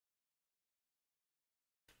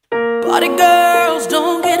Party girls,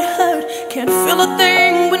 don't get hurt. Can't feel a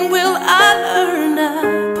thing, when will I learn?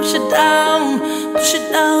 I push it down, push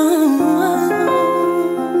it down.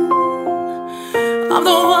 I'm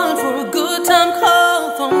the one for a good time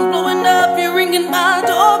call. Phone blowing up, you're ringing my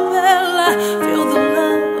doorbell. I feel the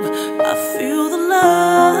love, I feel the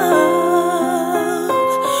love.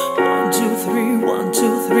 1, 2, 3, 1,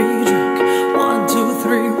 2, 3, drink. 1, 2,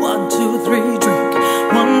 3, 1, 2, 3, drink.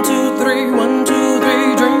 1, 2, 3, 1, 2,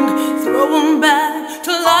 3, drink. Throw 'em back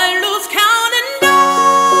till I lose count, and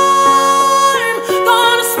I'm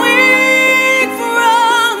gonna swing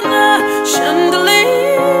from the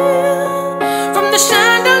chandelier, from the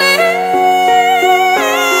chandelier.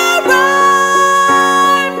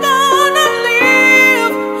 I'm gonna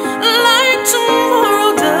live like tomorrow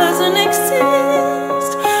doesn't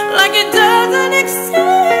exist, like it doesn't exist.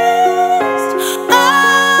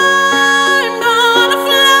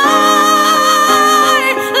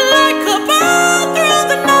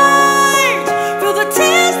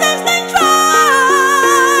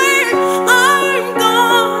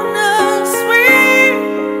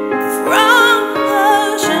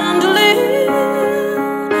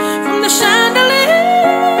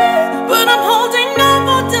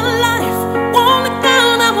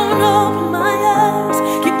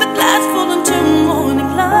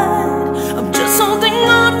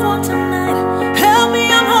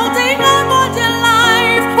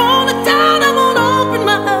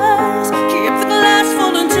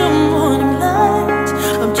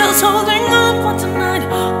 Holding on for tonight,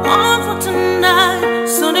 on for tonight.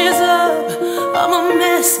 Sun is up, I'm a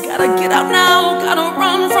mess. Gotta get out now, gotta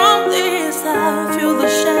run from this. I feel the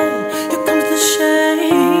shame, here comes the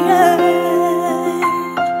shame.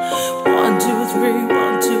 1, 2, 3,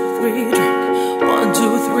 1, 2, 3, drink. 1,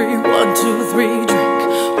 2, 3, 1, 2, 3, drink.